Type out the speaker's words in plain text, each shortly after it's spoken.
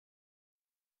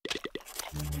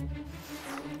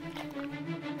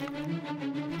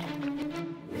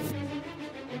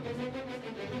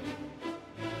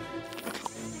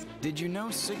Did you know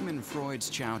Sigmund Freud's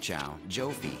Chow Chow,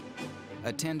 Jofi,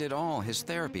 attended all his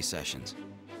therapy sessions?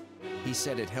 He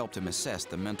said it helped him assess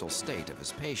the mental state of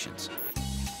his patients.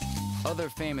 Other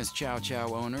famous Chow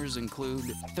Chow owners include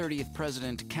 30th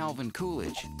President Calvin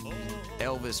Coolidge,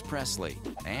 Elvis Presley,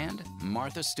 and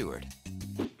Martha Stewart.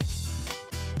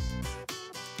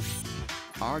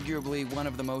 Arguably one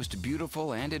of the most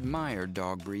beautiful and admired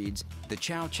dog breeds, the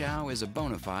Chow Chow is a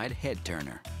bona fide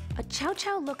head-turner. A Chow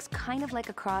Chow looks kind of like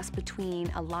a cross between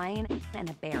a lion and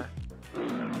a bear.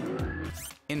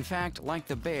 In fact, like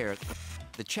the bear,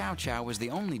 the Chow Chow is the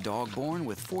only dog born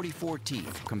with 44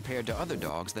 teeth compared to other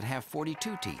dogs that have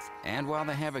 42 teeth. And while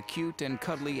they have a cute and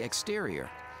cuddly exterior,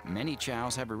 many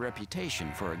Chows have a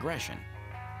reputation for aggression.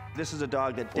 This is a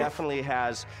dog that definitely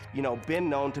has, been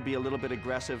known to be a little bit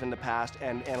aggressive in the past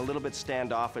and a little bit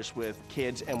standoffish with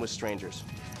kids and with strangers.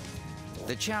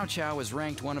 The Chow Chow is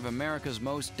ranked one of America's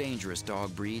most dangerous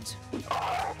dog breeds.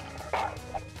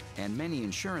 And many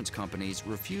insurance companies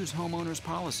refuse homeowners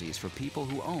policies for people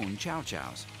who own Chow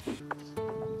Chows.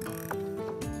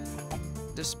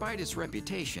 Despite its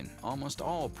reputation, almost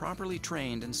all properly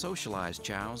trained and socialized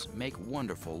Chows make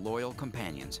wonderful, loyal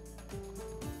companions.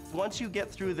 Once you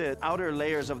get through the outer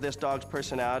layers of this dog's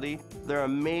personality, they're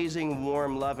amazing,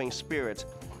 warm, loving spirits.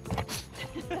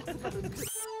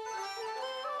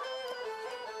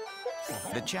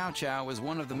 The Chow Chow is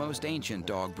one of the most ancient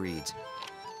dog breeds.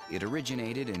 It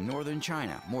originated in northern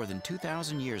China more than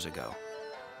 2,000 years ago.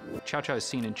 Chow Chow is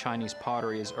seen in Chinese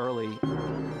pottery as early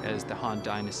as the Han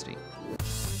Dynasty.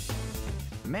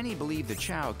 Many believe the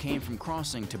Chow came from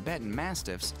crossing Tibetan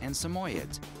Mastiffs and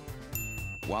Samoyeds,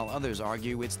 while others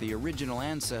argue it's the original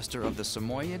ancestor of the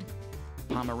Samoyed,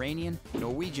 Pomeranian,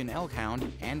 Norwegian Elkhound,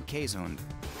 and Kazhund.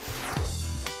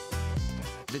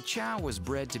 The Chow was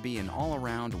bred to be an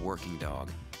all-around working dog.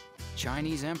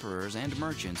 Chinese emperors and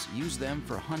merchants used them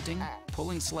for hunting,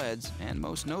 pulling sleds, and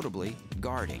most notably,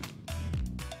 guarding.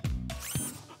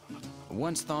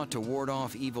 Once thought to ward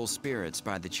off evil spirits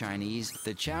by the Chinese,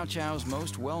 the Chow Chow's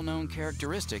most well-known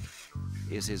characteristic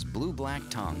is his blue-black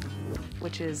tongue.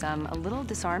 Which is a little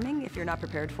disarming if you're not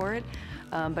prepared for it,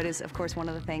 but is of course one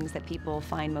of the things that people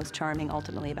find most charming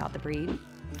ultimately about the breed.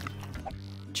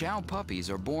 Chow puppies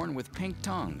are born with pink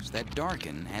tongues that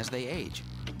darken as they age.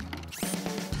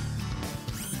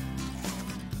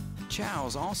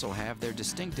 Chows also have their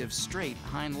distinctive straight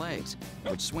hind legs,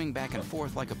 which swing back and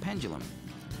forth like a pendulum,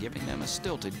 giving them a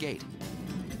stilted gait.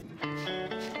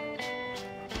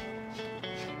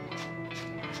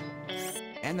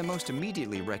 And the most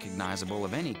immediately recognizable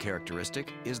of any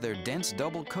characteristic is their dense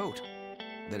double coat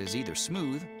that is either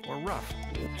smooth or rough.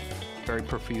 Very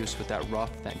profuse with that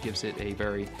ruff that gives it a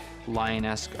very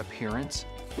lion-esque appearance.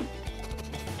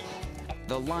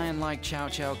 The lion-like Chow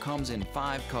Chow comes in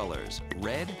 5 colors: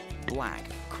 red,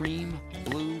 black, cream,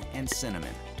 blue, and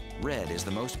cinnamon. Red is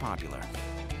the most popular.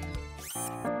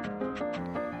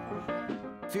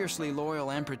 Fiercely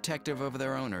loyal and protective of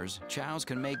their owners, Chows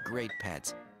can make great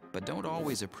pets, but don't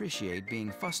always appreciate being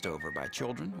fussed over by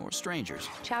children or strangers.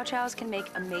 Chow Chows can make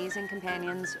amazing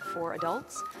companions for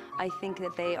adults. I think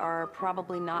that they are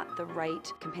probably not the right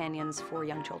companions for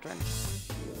young children.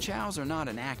 Chows are not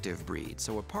an active breed,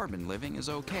 so apartment living is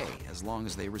okay as long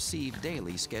as they receive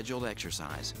daily scheduled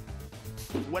exercise.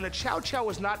 When a Chow Chow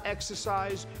is not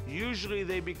exercised, usually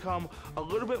they become a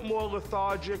little bit more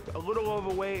lethargic, a little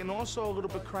overweight, and also a little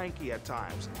bit cranky at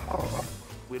times.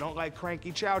 We don't like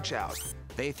cranky Chow Chows.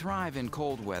 They thrive in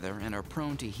cold weather and are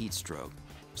prone to heat stroke,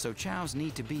 so Chows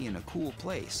need to be in a cool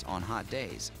place on hot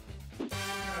days.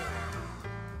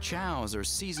 Chows are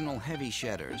seasonal heavy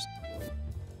shedders,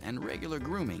 and regular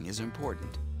grooming is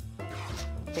important.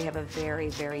 They have a very,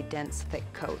 very dense, thick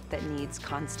coat that needs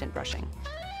constant brushing.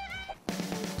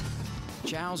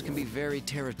 Chows can be very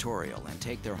territorial and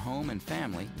take their home and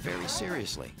family very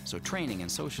seriously, so training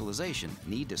and socialization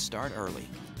need to start early.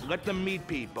 Let them meet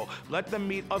people. Let them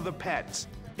meet other pets.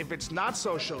 If it's not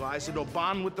socialized, it'll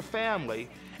bond with the family,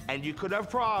 and you could have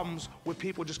problems with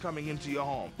people just coming into your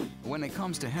home. When it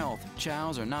comes to health,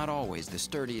 Chows are not always the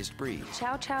sturdiest breed.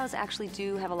 Chow Chows actually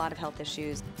do have a lot of health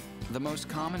issues. The most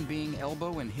common being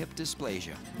elbow and hip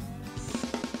dysplasia.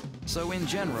 So in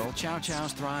general, Chow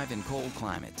Chows thrive in cold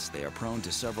climates. They are prone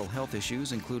to several health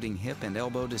issues, including hip and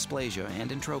elbow dysplasia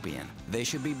and entropion. They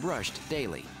should be brushed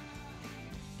daily.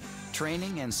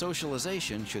 Training and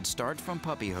socialization should start from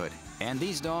puppyhood, and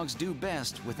these dogs do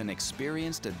best with an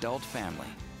experienced adult family.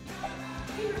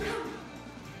 Here comes